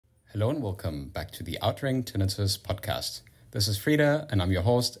Hello and welcome back to the Outring Tinnitus podcast. This is Frida and I'm your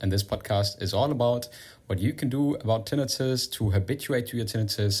host, and this podcast is all about what you can do about tinnitus to habituate to your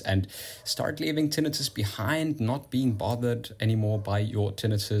tinnitus and start leaving tinnitus behind, not being bothered anymore by your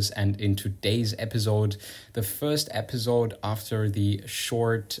tinnitus. And in today's episode, the first episode after the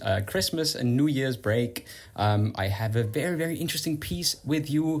short Christmas and New Year's break, I have a very, very interesting piece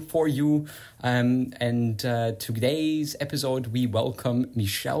for you. Today's episode, we welcome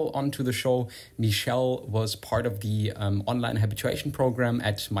Michelle onto the show. Michelle was part of the online habituation program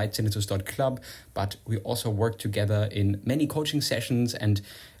at mytinnitus.club, but we also worked together in many coaching sessions, and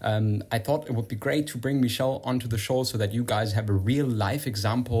I thought it would be great to bring Michelle onto the show so that you guys have a real life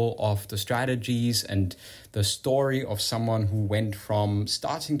example of the strategies and the story of someone who went from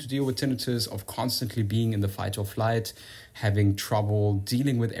starting to deal with tinnitus, of constantly being in the fight or flight, having trouble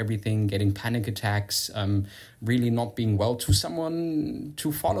dealing with everything, getting panic attacks, really not being well, to someone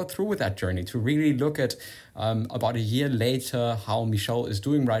to follow through with that journey, to really look at about a year later how Michelle is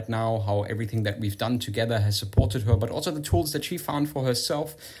doing right now, how everything that we've done together has supported her, but also the tools that she found for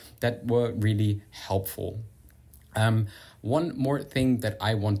herself that were really helpful. One more thing that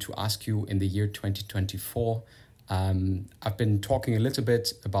I want to ask you in the year 2024. I've been talking a little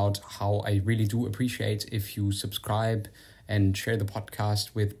bit about how I really do appreciate if you subscribe and share the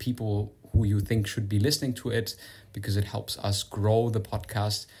podcast with people who you think should be listening to it, because it helps us grow the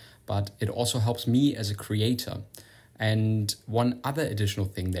podcast, but it also helps me as a creator. And one other additional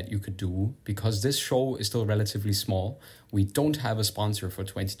thing that you could do, because this show is still relatively small, we don't have a sponsor for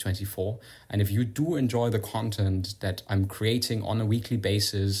 2024. And if you do enjoy the content that I'm creating on a weekly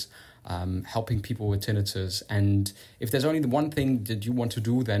basis, helping people with tinnitus, and if there's only the one thing that you want to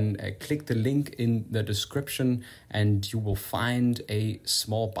do, then click the link in the description and you will find a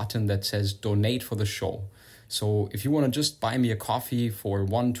small button that says donate for the show. So if you want to just buy me a coffee for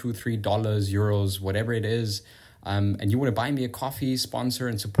 $1, $2, $3, euros, whatever it is, and you want to buy me a coffee, sponsor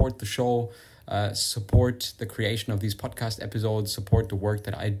and support the show, support the creation of these podcast episodes, support the work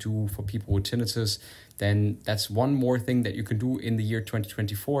that I do for people with tinnitus, then that's one more thing that you can do in the year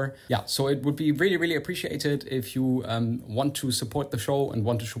 2024. Yeah, so it would be really, really appreciated if you want to support the show and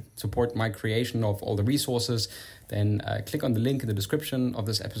want to support my creation of all the resources, then click on the link in the description of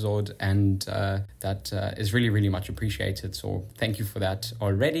this episode, and that is really, really much appreciated. So thank you for that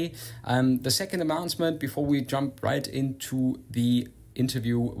already. The second announcement before we jump right into the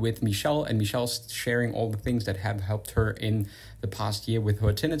interview with Michelle, and Michelle's sharing all the things that have helped her in the past year with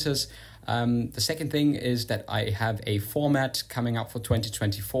her tinnitus. The second thing is that I have a format coming up for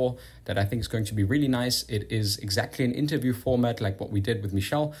 2024 that I think is going to be really nice. It is exactly an interview format like what we did with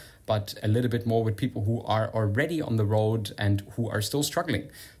Michelle, but a little bit more with people who are already on the road and who are still struggling.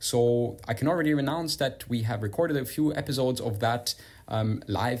 So I can already announce that we have recorded a few episodes of that,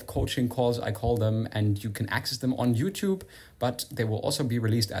 live coaching calls, I call them, and you can access them on YouTube, but they will also be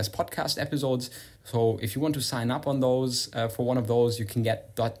released as podcast episodes. So if you want to sign up on those, for one of those, you can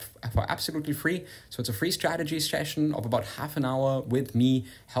get that for absolutely free. So it's a free strategy session of about half an hour with me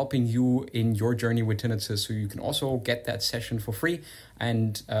helping you in your journey with tinnitus. So you can also get that session for free.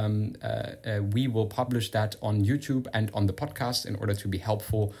 And we will publish that on YouTube and on the podcast in order to be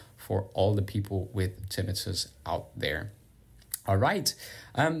helpful for all the people with tinnitus out there. All right.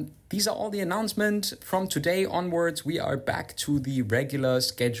 These are all the announcements. From today onwards, we are back to the regular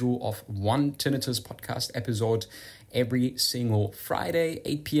schedule of one tinnitus podcast episode every single Friday,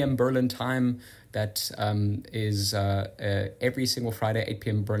 8 p.m. Berlin time. That is every single Friday, 8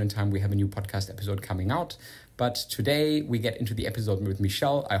 p.m. Berlin time, we have a new podcast episode coming out. But today we get into the episode with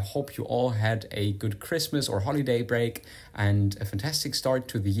Michelle. I hope you all had a good Christmas or holiday break and a fantastic start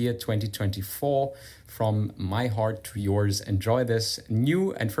to the year 2024. From my heart to yours, enjoy this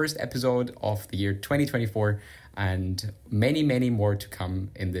new and first episode of the year 2024 and many, many more to come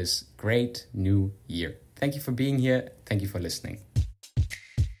in this great new year. Thank you for being here. Thank you for listening.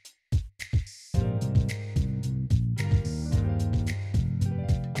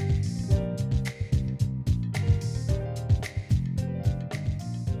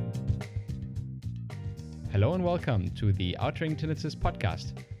 Hello and welcome to the Outring Tinnitus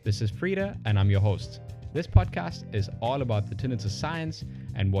podcast. This is Frida and I'm your host. This podcast is all about the tinnitus science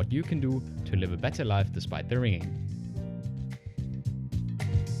and what you can do to live a better life despite the ringing.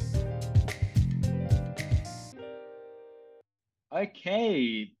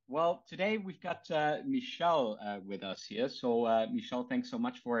 Okay, well, today we've got Michelle with us here. So Michelle, thanks so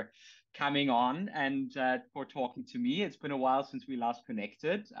much for coming on and for talking to me. It's been a while since we last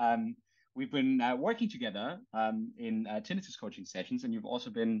connected. We've been working together in tinnitus coaching sessions, and you've also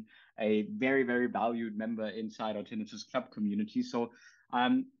been a very, very valued member inside our Tinnitus Club community. So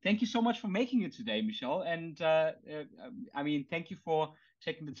Thank you so much for making it today, Michelle. And I mean, thank you for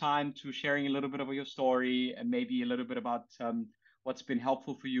taking the time to sharing a little bit of your story and maybe a little bit about what's been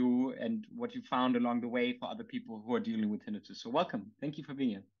helpful for you and what you found along the way for other people who are dealing with tinnitus. So welcome. Thank you for being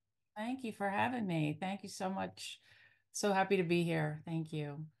here. Thank you for having me. Thank you so much. So happy to be here. Thank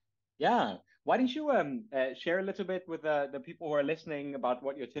you. Yeah. Why don't you share a little bit with the people who are listening about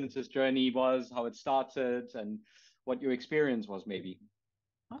what your tinnitus journey was, how it started, and what your experience was, maybe?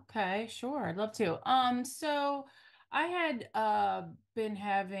 Okay, sure. I'd love to. So I had been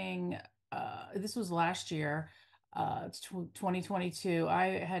having this was last year, it's 2022.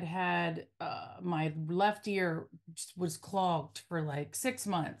 I had had my left ear just was clogged for like 6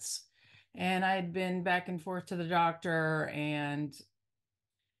 months. And I had been back and forth to the doctor and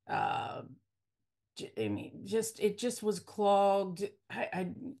uh I mean, just it just was clogged.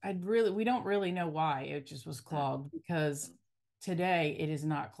 I'd really we don't really know why it just was Mm, clogged because today it is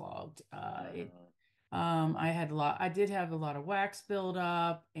not clogged. mm, I did have a lot of wax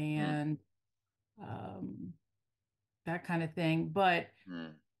buildup mm, and um, that kind of thing. But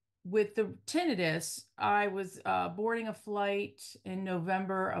mm. with the tinnitus, I was boarding a flight in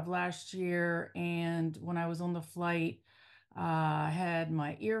November of last year, and when I was on the flight, I had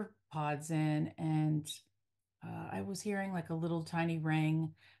my ear pods in and I was hearing like a little tiny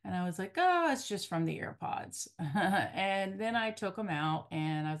ring, and I was like, oh, it's just from the AirPods. And then I took them out,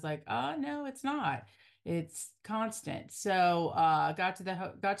 and I was like, oh, no, it's not. It's constant. So got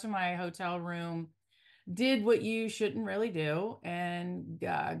to my hotel room, did what you shouldn't really do, and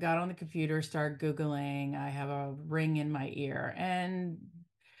got on the computer, started Googling. I have a ring in my ear, and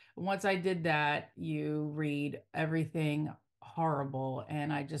once I did that, you read everything horrible,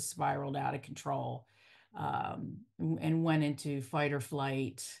 and I just spiraled out of control, and went into fight or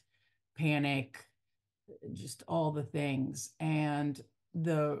flight, panic, just all the things. And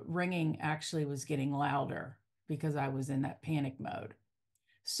the ringing actually was getting louder because I was in that panic mode.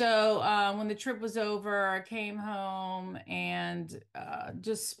 So when the trip was over, I came home and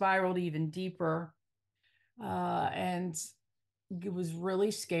just spiraled even deeper, and was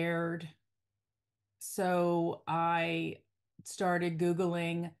really scared. So I started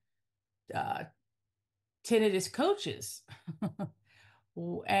Googling uh, tinnitus coaches,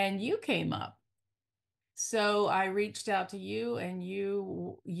 and you came up. So I reached out to you, and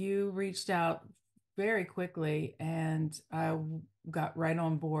you reached out very quickly, and I got right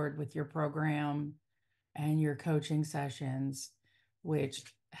on board with your program and your coaching sessions, which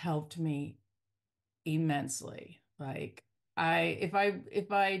helped me immensely. Like I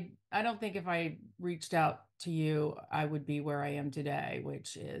don't think if I reached out to you, I would be where I am today,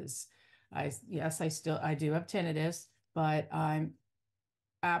 which is yes, I do have tinnitus, but I'm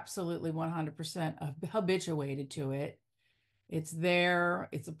absolutely 100% habituated to it. It's there,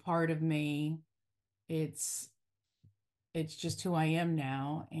 it's a part of me. It's it's just who I am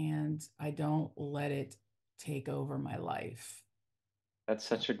now, and I don't let it take over my life. That's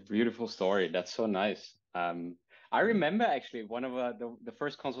So, such a beautiful story. That's so nice. I remember actually one of the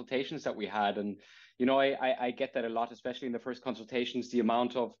first consultations that we had, and I get that a lot, especially in the first consultations. The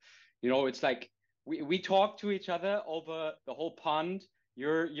amount of, it's like we talk to each other over the whole pond.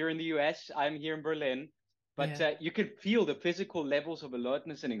 You're in the US, I'm here in Berlin, but yeah. you could feel the physical levels of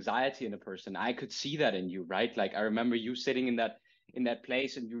alertness and anxiety in a person. I could see that in you, right? Like I remember you sitting in that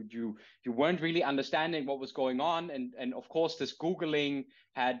place, and you weren't really understanding what was going on, and of course this googling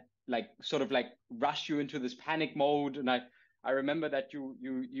had like sort of like rushed you into this panic mode. And I remember that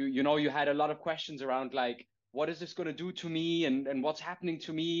you had a lot of questions around like, what is this going to do to me, and what's happening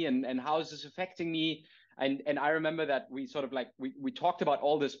to me, and how is this affecting me. And I remember that we sort of like we talked about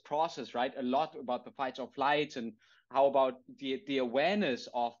all this process, right? A lot about the fights or flights, and how about the awareness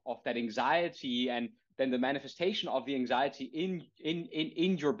of that anxiety, and then the manifestation of the anxiety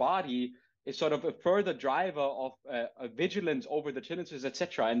in your body is sort of a further driver of a vigilance over the tinnitus,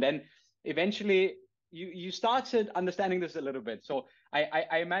 etc. And then eventually you started understanding this a little bit. So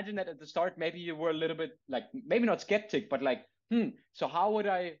I imagine that at the start maybe you were a little bit like, maybe not skeptic, but like, so how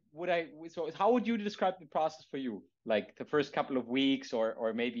so how would you describe the process for you? Like the first couple of weeks,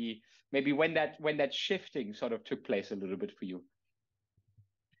 or maybe when that shifting sort of took place a little bit for you.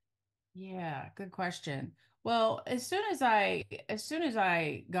 Yeah, good question. Well, as soon as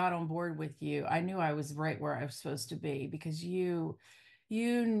I got on board with you, I knew I was right where I was supposed to be because you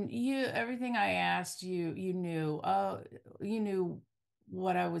everything I asked you, you knew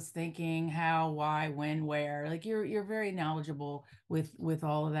what I was thinking, how, why, when, where. Like you're very knowledgeable with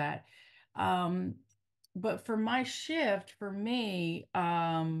all of that. Um, but for my shift, for me,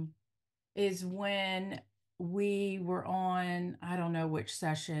 is when we were on, I don't know which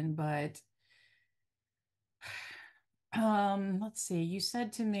session, but let's see. You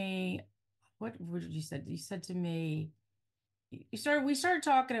said to me, what did you said? You said to me, we started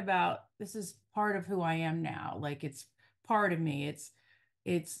talking about this is part of who I am now. Like it's part of me.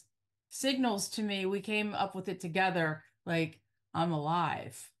 It's signals to me. We came up with it together, like I'm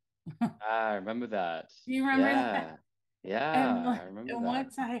alive. Ah, I remember that. Do you remember that? Yeah. And, Yeah, I remember and that.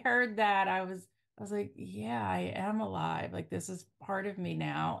 once I heard that, I was like, yeah, I am alive. Like this is part of me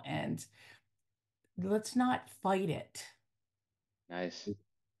now, and let's not fight it Nice.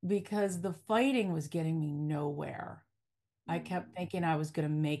 because the fighting was getting me nowhere. I kept Mm. thinking I was going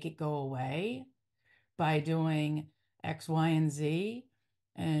to make it go away by doing X, Y, and Z.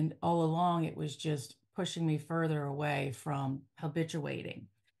 And all along, it was just pushing me further away from habituating.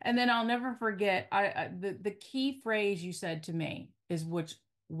 And then I'll never forget the key phrase you said to me is which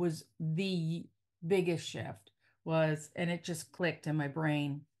was the biggest shift was, and it just clicked in my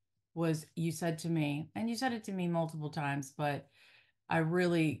brain, was you said to me, and you said it to me multiple times, but I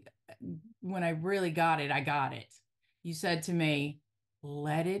really, when I really got it, I got it. You said to me,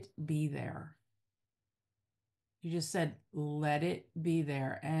 let it be there. You just said, let it be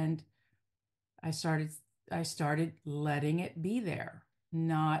there. And I started, I started letting it be there,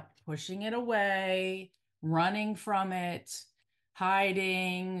 not pushing it away, running from it,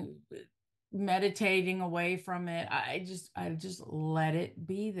 hiding, meditating away from it. I just let it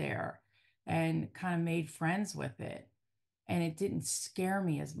be there and kind of made friends with it. And it didn't scare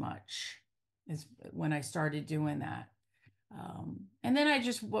me as much as when I started doing that. And then I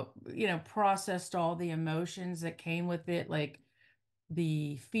just, processed all the emotions that came with it, like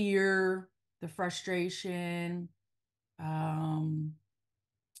the fear, the frustration, um,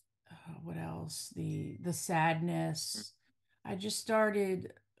 what else? The sadness. I just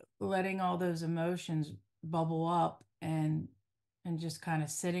started letting all those emotions bubble up and just kind of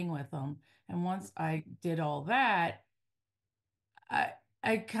sitting with them. And once I did all that, I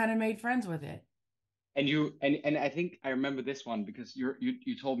I kind of made friends with it. And I think I remember this one because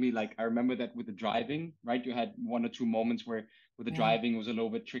you told me like I remember that with the driving, right? You had one or two moments where with the Yeah. driving was a little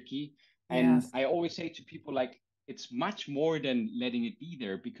bit tricky. And Yes. I always say to people like it's much more than letting it be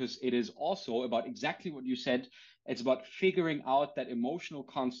there because it is also about exactly what you said. It's about figuring out that emotional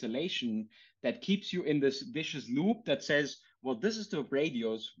constellation that keeps you in this vicious loop that says, well, this is the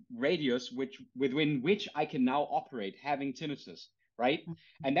radius which within which I can now operate having tinnitus, right?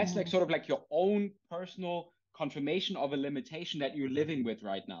 And that's like Mhm. sort of like your own personal confirmation of a limitation that you're living with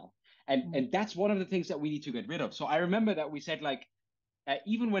right now. And that's one of the things that we need to get rid of. So I remember that we said like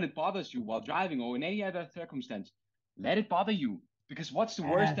even when it bothers you while driving or in any other circumstance, let it bother you. Because what's the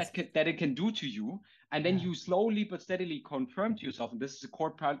worst Yes. that it can do to you? And then Yeah. you slowly but steadily confirm to yourself, and this is a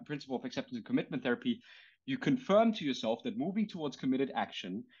core principle of acceptance and commitment therapy. You confirm to yourself that moving towards committed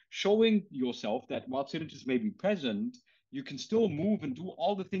action, showing yourself that while tinnitus may be present, you can still move and do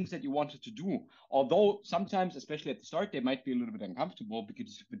all the things that you wanted to do. Although sometimes, especially at the start, they might be a little bit uncomfortable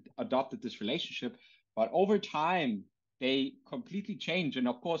because you've adopted this relationship. But over time, they completely change. And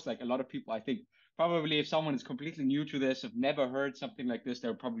of course, like a lot of people, I think probably if someone is completely new to this, have never heard something like this,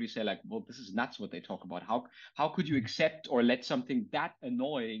 they'll probably say like, well, this is nuts what they talk about. How could you accept or let something that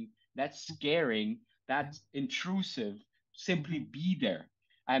annoying, that scaring, that intrusive simply Mhm. be there?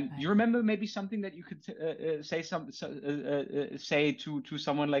 Right. You remember maybe something that you could say to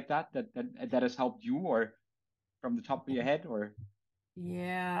someone like that has helped you, or from the top of your head, or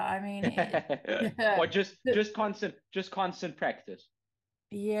Yeah, I mean, or the, just constant practice.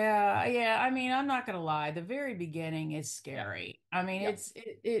 yeah, yeah. I mean, I'm not gonna lie. The very beginning is Yeah, scary. I mean, yeah,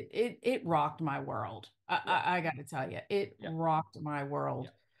 it rocked my world. yeah, I got to tell you, it yeah, rocked my yeah, world.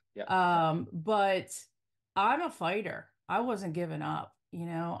 yeah. But I'm a fighter. I wasn't giving up.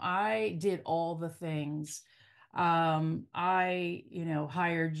 I did all the things. Hired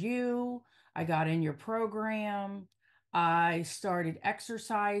you. I got in your program. I started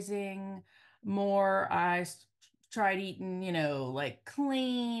exercising more. Tried eating, like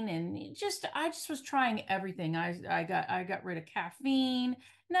clean and I just was trying everything. I got rid of caffeine.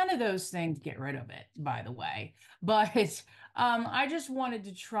 None of those things get rid of it, by the way. But I just wanted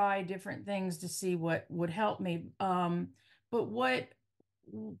to try different things to see what would help me. But what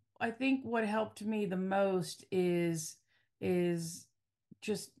I think what helped me the most is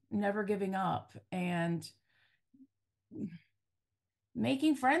just never giving up and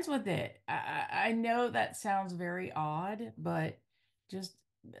making friends with it. I know that sounds very odd, but just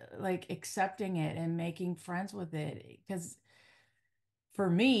like accepting it and making friends with it. Because for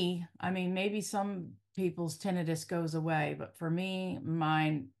me, I mean, maybe some people's tinnitus goes away, but for me,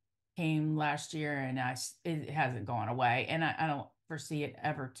 mine came last year, and it hasn't gone away, and I don't foresee it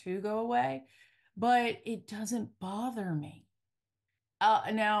ever to go away, but it doesn't bother me.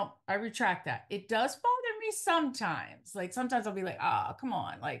 Now I retract that. It does bother me sometimes. Like sometimes I'll be like, oh, come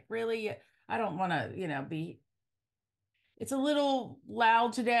on, like really, I don't want to, be. It's a little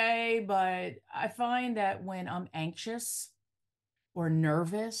loud today, but I find that when I'm anxious or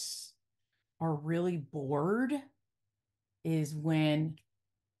nervous or really bored is when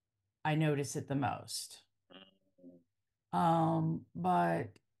I notice it the most. But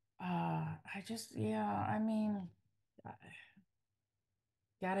I just, yeah, I mean, I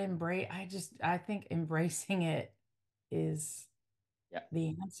gotta embrace. I think embracing it is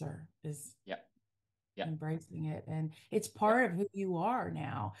the answer. Is embracing it, and it's part of who you are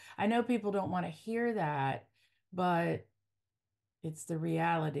now. I know people don't want to hear that, but it's the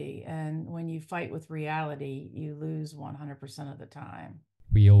reality. And when you fight with reality, you lose 100% of the time.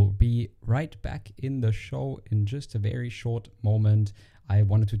 We'll be right back in the show in just a very short moment. I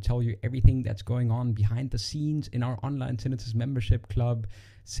wanted to tell you everything that's going on behind the scenes in our online Tinnitus membership club.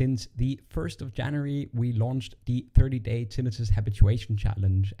 Since the 1st of January, we launched the 30-day Tinnitus Habituation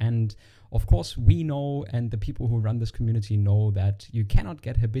Challenge. And of course, we know, and the people who run this community know, that you cannot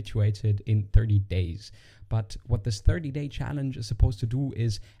get habituated in 30 days. But what this 30-day challenge is supposed to do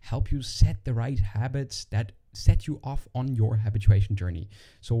is help you set the right habits that set you off on your habituation journey.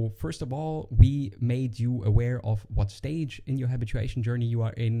 So first of all, we made you aware of what stage in your habituation journey you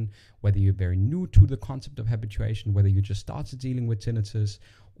are in, whether you're very new to the concept of habituation, whether you just started dealing with tinnitus,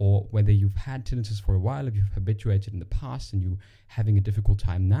 or whether you've had tinnitus for a while, if you've habituated in the past and you're having a difficult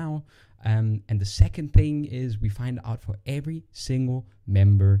time now. And the second thing is we find out for every single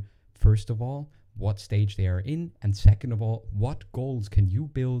member, first of all, what stage they are in, and second of all, what goals can you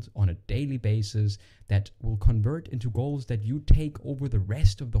build on a daily basis that will convert into goals that you take over the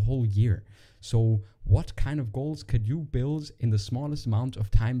rest of the whole year. So what kind of goals could you build in the smallest amount of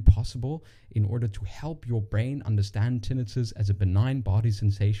time possible in order to help your brain understand tinnitus as a benign body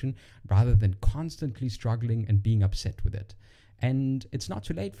sensation rather than constantly struggling and being upset with it? And it's not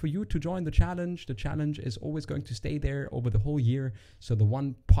too late for you to join the challenge. The challenge is always going to stay there over the whole year. So the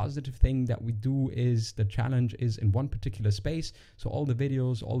one positive thing that we do is the challenge is in one particular space. So all the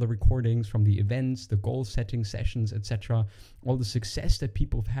videos, all the recordings from the events, the goal setting sessions, etc., all the success that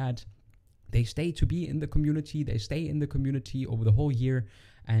people have had, they stay to be in the community. They stay in the community over the whole year.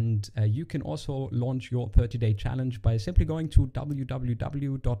 And you can also launch your 30-day challenge by simply going to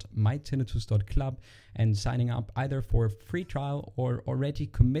www.mytinnitus.club and signing up either for a free trial or already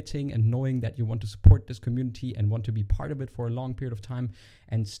committing and knowing that you want to support this community and want to be part of it for a long period of time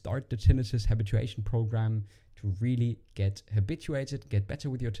and start the tinnitus habituation program to really get habituated, get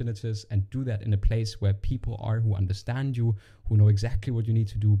better with your tinnitus, and do that in a place where people are who understand you, who know exactly what you need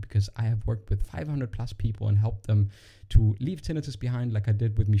to do, because I have worked with 500 plus people and helped them to leave tinnitus behind like I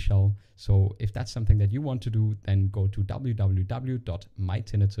did with Michelle. So if that's something that you want to do, then go to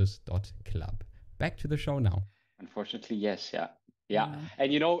www.mytinnitus.club. Back to the show now. Unfortunately, yes. Yeah.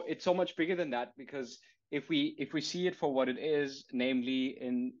 And it's so much bigger than that, because if we see it for what it is, namely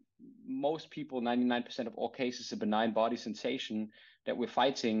in most people, 99% of all cases, a benign body sensation that we're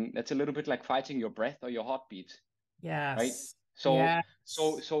fighting, that's a little bit like fighting your breath or your heartbeat. Yes. Right. So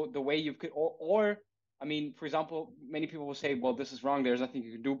the way you could, or I mean, for example, many people will say, well, this is wrong, there's nothing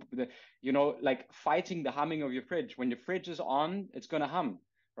you can do. Like fighting the humming of your fridge. When your fridge is on, it's going to hum,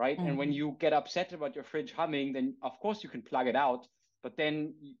 right? Mm-hmm. And when you get upset about your fridge humming, then of course you can plug it out, but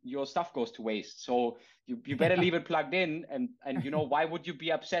then your stuff goes to waste. So you better leave it plugged in. And why would you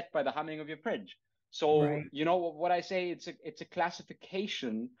be upset by the humming of your fridge? So, right. What I say, it's a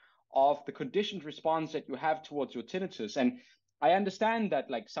classification of the conditioned response that you have towards your tinnitus. And I understand that,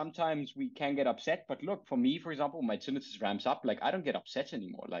 like, sometimes we can get upset, but look, for me, for example, my tinnitus ramps up, like, I don't get upset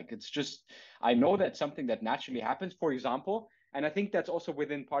anymore. Like, it's just, I know that's something that naturally happens, for example, and I think that's also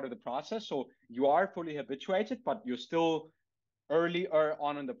within part of the process. So you are fully habituated, but you're still earlier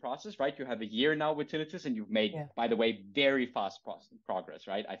on in the process, right? You have a year now with tinnitus, and you've made, by the way, very fast progress,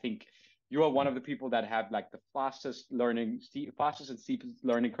 right? I think you are one of the people that have like the fastest and steepest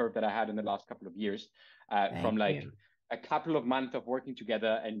learning curve that I had in the last couple of years, from like a couple of months of working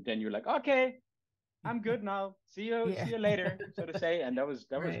together, and then you're like, okay, I'm good now. See you later, so to say. And that was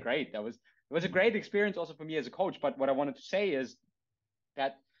great. It was a great experience also for me as a coach. But what I wanted to say is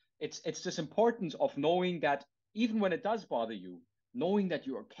that it's this importance of knowing that even when it does bother you, knowing that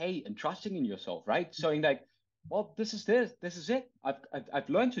you're okay and trusting in yourself, right? Saying like, well, this is it. I've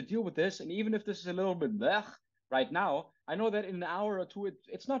learned to deal with this, and even if this is a little bit blech right now, I know that in an hour or two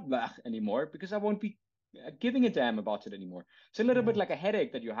it's not blech anymore, because I won't be giving a damn about it anymore. It's a little bit like a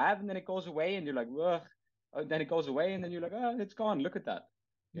headache that you have, and then it goes away, and you're like, ugh. Then it goes away, and then you're like, oh, it's gone. Look at that.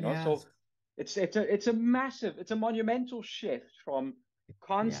 Yes. So it's a monumental shift from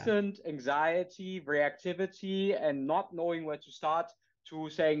Yeah. constant anxiety, reactivity, and not knowing where to start to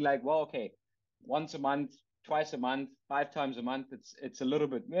saying like, well, okay, once a month, twice a month, 5 times a month, it's a little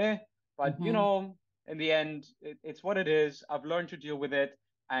bit meh, but Hmm. in the end, it's what it is. I've learned to deal with it,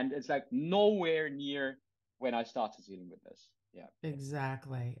 and it's like nowhere near when I started dealing with this. Yeah.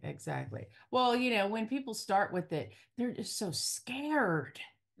 Exactly. Exactly. Well, when people start with it, they're just so scared.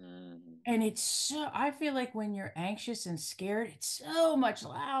 Mm. And I feel like when you're anxious and scared, it's so much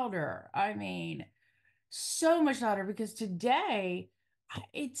louder. I mean, so much louder because today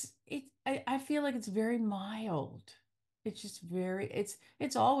I feel like it's very mild. It's just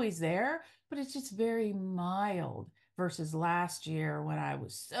it's always there, but it's just very mild versus last year when I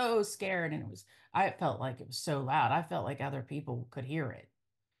was so scared and I felt like it was so loud. I felt like other people could hear it.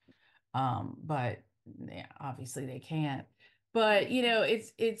 But yeah, obviously they can't. But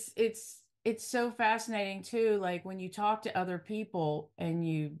it's so fascinating too, like when you talk to other people and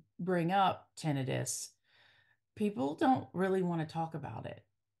you bring up tinnitus, people don't really want to talk about it.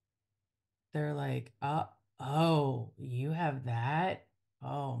 They're like, oh, you have that?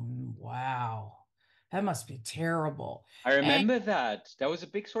 Oh, wow. That must be terrible. I And remember that. That was a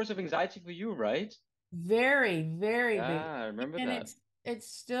big source of anxiety for you, right? very, very big. Yeah, I remember And that.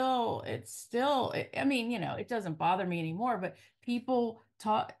 I mean, it doesn't bother me anymore, but people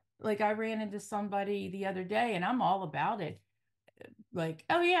talk, like I ran into somebody the other day and I'm all about it. Like,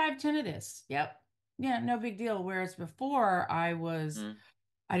 oh yeah, I have tinnitus. Yep. Yeah, no big deal. Whereas before Mm,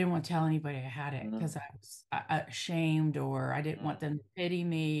 I didn't want to tell anybody I had it because mm, I was ashamed or I didn't want mm, them to pity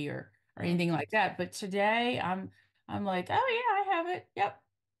me or mm, anything like that. But today I'm like, oh yeah, I have it. Yep.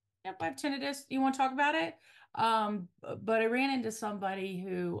 Yep, I have tinnitus. You want to talk about it? But I ran into somebody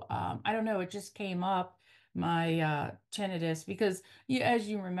who I don't know, it just came up, my tinnitus, because as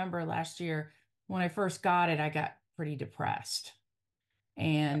you remember last year when I first got it, I got pretty depressed. yeah,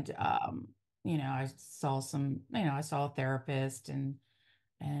 And I saw a therapist and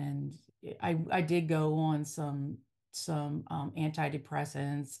I did go on some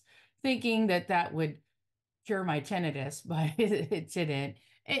antidepressants, thinking that would cure my tinnitus, but it didn't.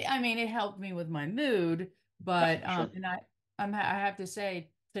 I mean, it helped me with my mood, yeah, but for sure. I have to say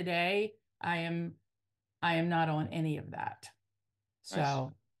today I am not on any of that. Nice.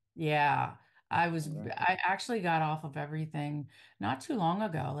 So, yeah, All right. I actually got off of everything not too long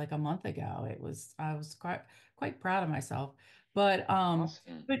ago, like a month ago. I was quite proud of myself. But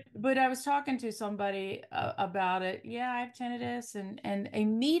Awesome. but I was talking to somebody about it. Yeah, I have tinnitus and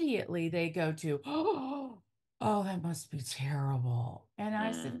immediately they go to, "Oh, that must be terrible." And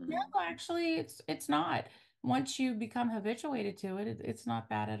I said, "No, Mm, actually it's not. Once you become habituated to it, it's not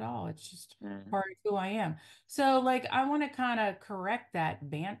bad at all. It's just mm, part of who I am." So like I want to kind of correct that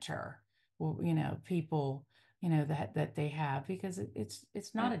banter, well, people, that they have because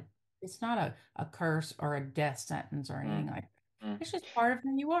mm, it's not a curse or a death sentence or anything mm, like that. mm. It's just part of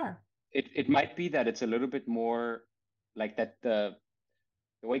who you are. It might be that it's a little bit more like that the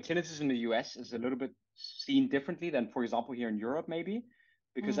way tinnitus in the US is a little bit seen differently than, for example, here in Europe, maybe,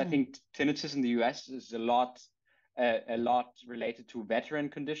 because I Mm, think tinnitus in the US is a lot related to veteran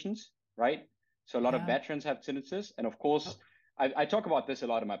conditions, right? So a lot of yeah. veterans have tinnitus, and of course, Oh, I talk about this a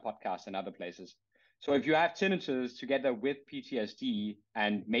lot in my podcast and other places. So if you have tinnitus together with PTSD,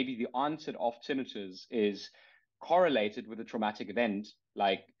 and maybe the onset of tinnitus is correlated with a traumatic event,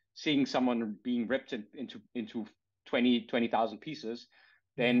 like seeing someone being ripped into 20,000 pieces,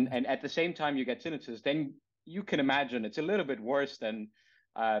 then yes. and at the same time you get tinnitus, then you can imagine it's a little bit worse than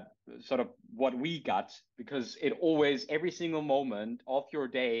uh, sort of what we got, because it always, every single moment of your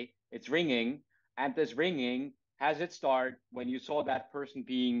day, it's ringing, and this ringing has its start when you saw that person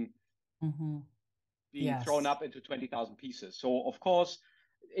Hmm. being thrown Yes. up into 20,000 pieces. So, of course,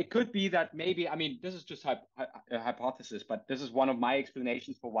 it could be that maybe, I mean, this is just a hypothesis, but this is one of my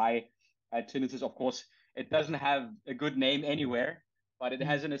explanations for why tinnitus, of course, it doesn't have a good name anywhere, but it Mm,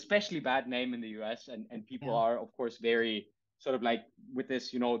 has an especially bad name in the US. And people yeah. are, of course, very sort of like with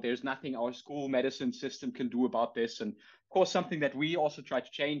this, there's nothing our school medicine system can do about this. And of course, something that we also try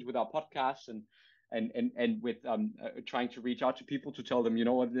to change with our podcasts and with trying to reach out to people to tell them,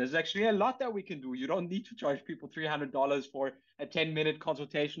 what, there's actually a lot that we can do. You don't need to charge people $300 for a 10-minute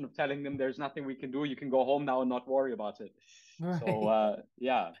consultation of telling them there's nothing we can do. You can go home now and not worry about it. So Right.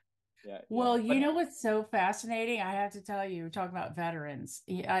 yeah, yeah, yeah. Well, you But know what's so fascinating? I have to tell you, we're talking about veterans.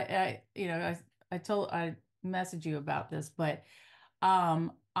 I messaged you about this, but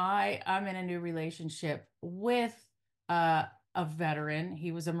I'm in a new relationship with a veteran.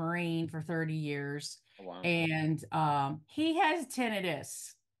 He was a Marine for 30 years, Oh, wow. and he has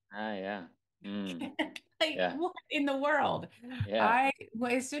tinnitus. Ah, yeah. Mm. Like, Yeah. what in the world? Yeah.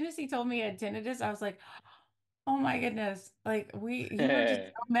 Well, as soon as he told me he had tinnitus, I was like, oh my goodness, like you were just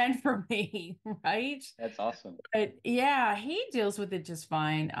so meant for me, right? That's awesome. But yeah, he deals with it just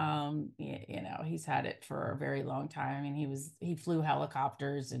fine. He's had it for a very long time. I mean, he flew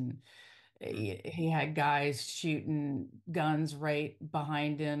helicopters and Mm. he had guys shooting guns right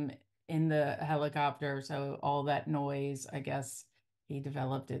behind him in the helicopter. So all that noise, I guess he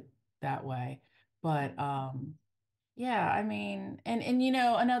developed it that way. But Mm. yeah, I mean, and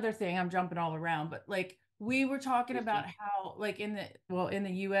another thing, I'm jumping all around, but like we were talking Please do. about how like in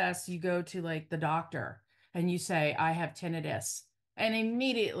the US you go to like the doctor and you say I have tinnitus and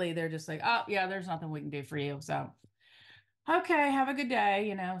immediately they're just like, "Oh, yeah, there's nothing we can do for you." So, okay, have a good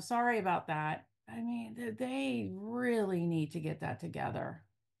day, Sorry about that. I mean, they really need to get that together.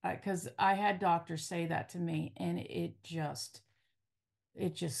 Because I had doctors say that to me and it just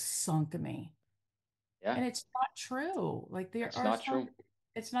sunk me. Yeah. And it's not true. Like there That's are not some, true.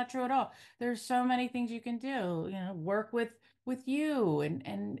 it's not true at all. There's so many things you can do, work with you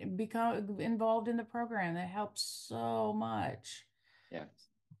and become involved in the program that helps so much. Yeah.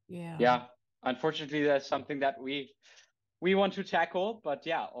 Yeah. Yeah. Unfortunately, that's something that we want to tackle, but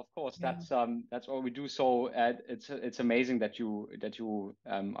yeah, of course, Yeah. that's what we do. So it's amazing that you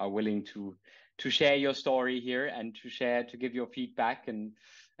are willing to share your story here and to give your feedback and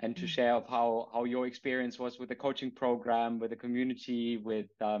to Yeah. share of how your experience was with the coaching program, with the community, with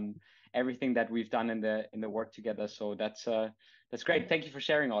everything that we've done in the work together. So that's great. Thank you for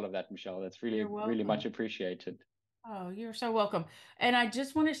sharing all of that, Michelle. That's You're really much welcome. appreciated. Oh, you're so welcome. And I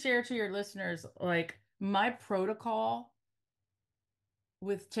just want to share to your listeners, like my protocol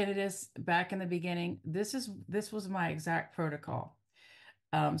with tinnitus back in the beginning. This was my exact protocol.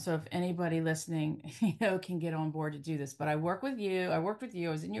 So if anybody listening, can get on board to do this, but I work with you. I worked with you.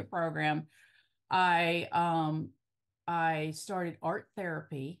 I was in your program. I I started art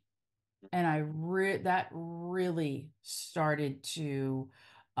therapy, and that really started to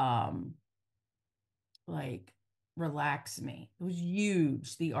um like relax me. It was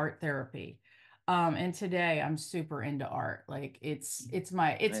huge, the art therapy. And today I'm super into art. Like it's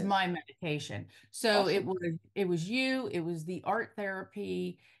my Nice. meditation. So it Awesome. was it was you, it was the art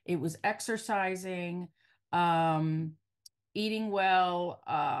therapy, it was exercising, um, eating well.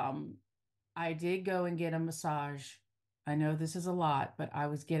 I did go and get a massage. I know this is a lot, but I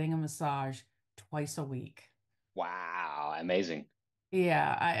was getting a massage twice a week. Wow. Amazing.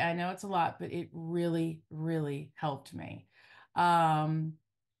 Yeah, I know it's a lot, but it really, really helped me. Um,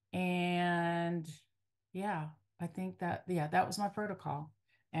 and yeah, I think that was my protocol.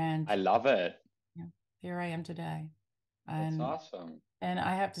 I And love it. yeah, here I am today. That's And awesome. and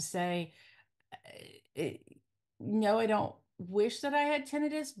I have to say, no, I don't wish that I had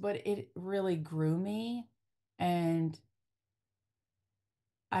tinnitus, but it really grew me, and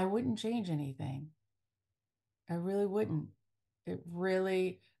I wouldn't change anything. I really wouldn't. It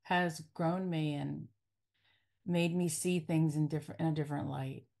really has grown me and made me see things in a different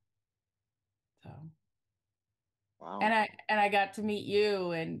light. So, and Wow. I got to meet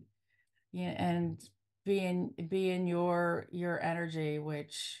you and and be in your energy,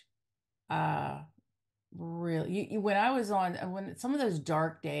 which uh really when I was on when some of those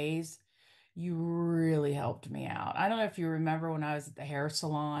dark days, you really helped me out. I don't know if you remember when I was at the hair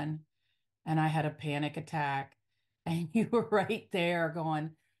salon and I had a panic attack. And you were right there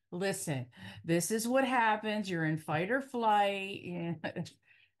going, listen, this is what happens. You're in fight or flight.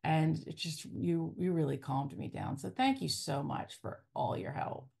 And it just, you really calmed me down. So thank you so much for all your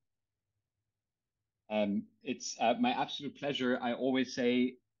help. It's my absolute pleasure. I always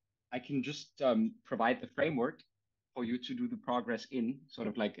say I can just provide the framework for you to do the progress in, sort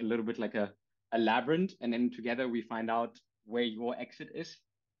of like a little bit like a labyrinth, and then together we find out where your exit is.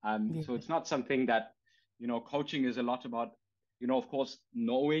 Yeah. So it's not something that, coaching is a lot about, of course,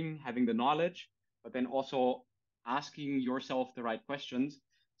 knowing, having the knowledge, but then also asking yourself the right questions.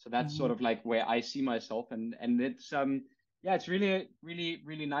 So that's sort Mhm. of like where I see myself, and it's yeah, it's really, really,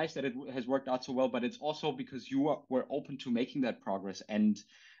 really nice that it has worked out so well, but it's also because were open to making that progress. And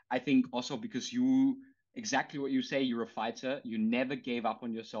I think also because exactly what you say, you're a fighter, you never gave up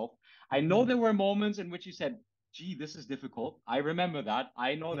on yourself. I know there were moments in which you said, gee, this is difficult. I remember that.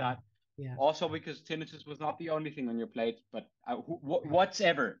 I know Yeah. that. Yeah. Also because tinnitus was not the only thing on your plate, but Yeah. what's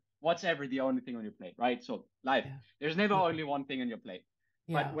ever the only thing on your plate, right? So life, Yeah. there's never Yeah. only one thing on your plate.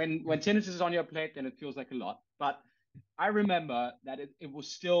 But Yeah. when tinnitus is on your plate, then it feels like a lot. But I remember that it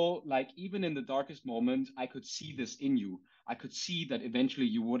was still like, even in the darkest moment, I could see this in you. I could see that eventually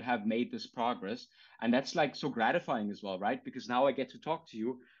you would have made this progress. And that's like so gratifying as well, right? Because now I get to talk to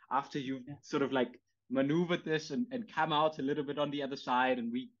you after you've Yeah. sort of like maneuvered this and come out a little bit on the other side,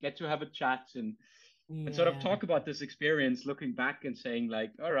 and we get to have a chat and sort of Yeah, talk about this experience, looking back and saying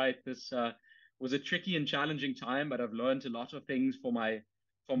like, all right, this was a tricky and challenging time, but I've learned a lot of things for my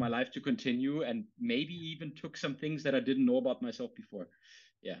life to continue, and maybe even took some things that I didn't know about myself before.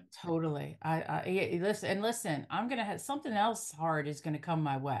 Yeah, totally. Yeah, listen, I'm gonna have something else hard is gonna come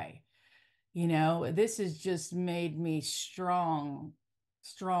my way. You know, this has just made me stronger,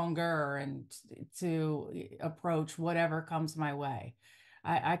 and to approach whatever comes my way.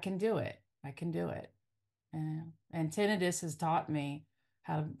 I can do it. I can do it. And tinnitus has taught me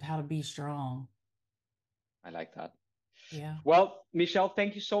how to be strong. I like that. Yeah. Well, Michelle,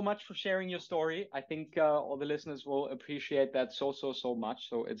 thank you so much for sharing your story. I think all the listeners will appreciate that so much.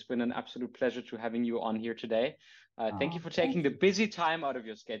 So it's been an absolute pleasure to having you on here today. Thank you Oh, for taking thank the busy time out of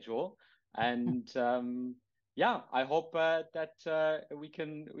your schedule. you. And yeah, I hope that we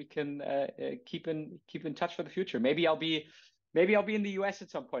can keep in touch for the future. Maybe I'll be in the US at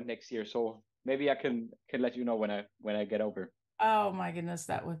some point next year. So maybe I can let you know when I get over. Oh my goodness,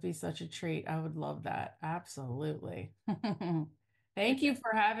 that would be such a treat. I would love that. Absolutely. Thank you Okay.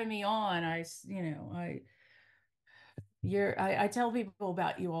 for having me on. I tell people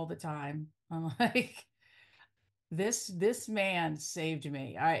about you all the time. I'm like, this man saved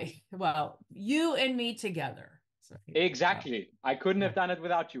me. Well, you and me together. So, Exactly. I couldn't yeah, have done it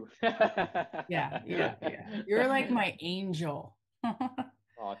without you. yeah. You're like my angel.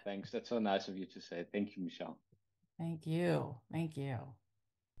 Oh, thanks. That's so nice of you to say. Thank you, Michelle. Thank you. Thank you.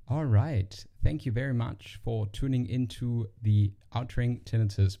 All right. Thank you very much for tuning into the Outring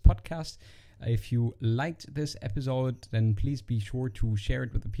Tinnitus podcast. If you liked this episode, then please be sure to share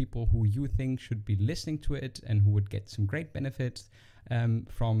it with the people who you think should be listening to it and who would get some great benefits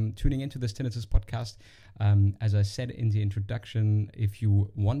from tuning into this Tinnitus podcast. As I said in the introduction, if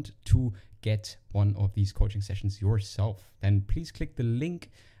you want to get one of these coaching sessions yourself, then please click the link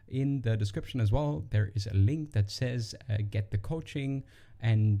in the description as well. There is a link that says get the coaching,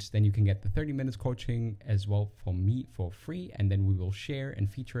 and then you can get the 30 minutes coaching as well from me for free, and then we will share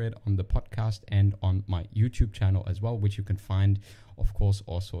and feature it on the podcast and on my YouTube channel as well, which you can find, of course,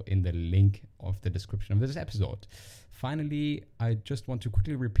 also in the link of the description of this episode. Finally, I just want to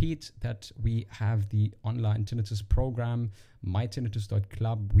quickly repeat that we have the online tinnitus program,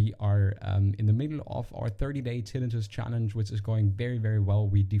 mytinnitus.club. We are in the middle of our 30-day tinnitus challenge, which is going very, very well.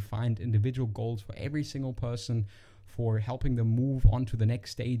 We defined individual goals for every single person for helping them move on to the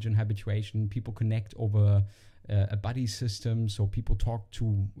next stage in habituation. People connect over a buddy system, so people talk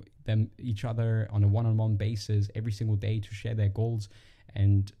to each other on a one-on-one basis every single day to share their goals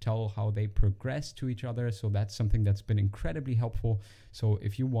and tell how they progress to each other. So that's something that's been incredibly helpful. So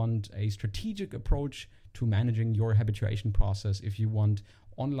if you want a strategic approach to managing your habituation process, if you want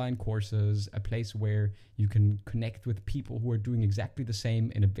online courses, a place where you can connect with people who are doing exactly the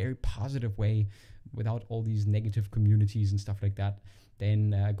same in a very positive way without all these negative communities and stuff like that,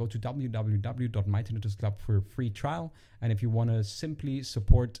 then go to www.mytinnitusclub for a free trial. And if you want to simply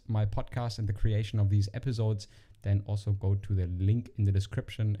support my podcast and the creation of these episodes, then also go to the link in the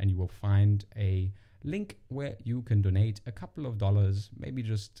description and you will find a link where you can donate a couple of dollars, maybe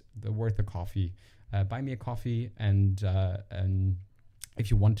just the worth of coffee. Buy me a coffee, and if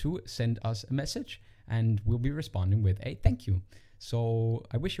you want to, send us a message and we'll be responding with a thank you. So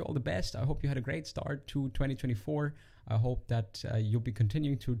I wish you all the best. I hope you had a great start to 2024. I hope that you'll be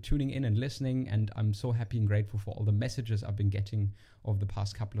continuing to tuning in and listening. And I'm so happy and grateful for all the messages I've been getting over the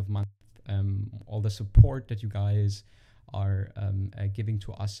past couple of months. All the support that you guys are giving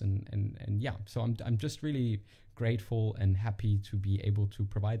to us, and yeah, so I'm just really grateful and happy to be able to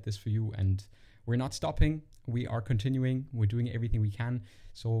provide this for you. And we're not stopping, we are continuing, we're doing everything we can.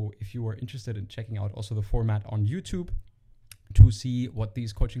 So if you are interested in checking out also the format on YouTube to see what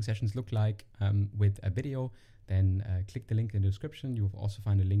these coaching sessions look like with a video, then click the link in the description. You'll also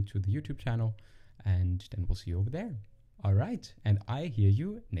find a link to the YouTube channel, and then we'll see you over there. All right, and I hear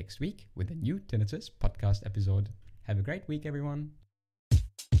you next week with a new Tinnitus podcast episode. Have a great week, everyone.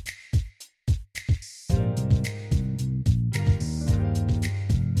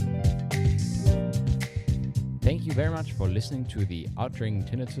 Thank you very much for listening to the Outring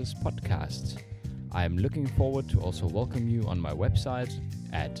Tinnitus podcast. I am looking forward to also welcome you on my website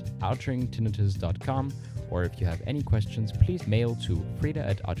at outringtinnitus.com, or if you have any questions, please mail to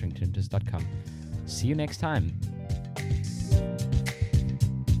frida@outringtinnitus.com. See you next time.